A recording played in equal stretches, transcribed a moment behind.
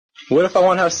What if I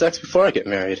want to have sex before I get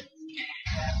married?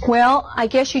 Well, I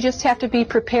guess you just have to be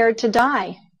prepared to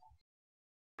die.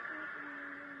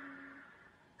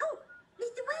 Oh,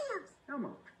 Mr. Williams. Elmo.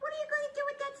 What are you going to do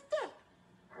with that stick?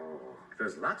 Oh,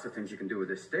 there's lots of things you can do with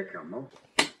this stick, Elmo.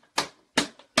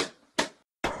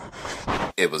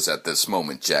 It was at this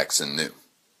moment Jackson knew.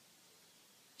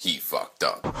 He fucked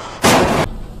up.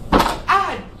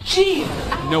 Ah, gee!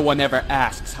 No one ever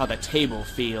asks how the table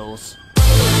feels.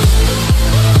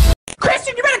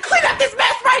 Christian, you better clean up this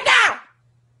mess right now!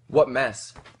 What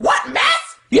mess? What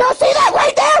mess? You don't see that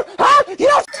right there? Huh? You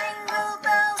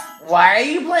don't... Why are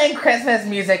you playing Christmas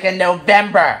music in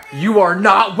November? You are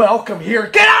not welcome here.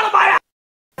 Get out of my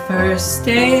house! First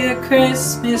day of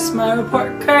Christmas, my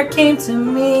report card came to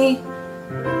me.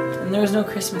 And there was no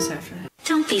Christmas after that.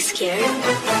 Don't be scared.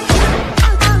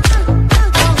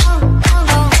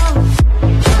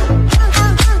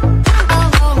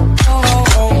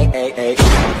 Hey.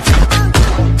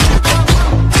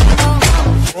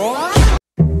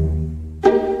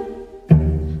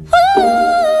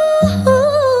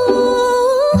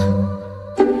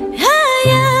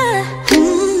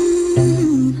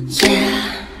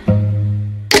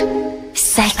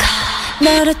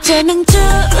 널 어쩌면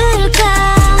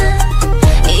좋을까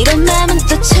이런 맘은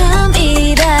또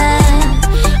처음이라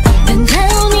Up and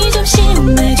down이 좀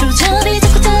심해 조절이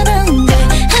자꾸 다른데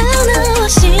하나와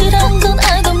싫은 건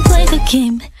I don't play the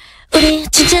game 우리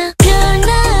진짜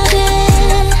별나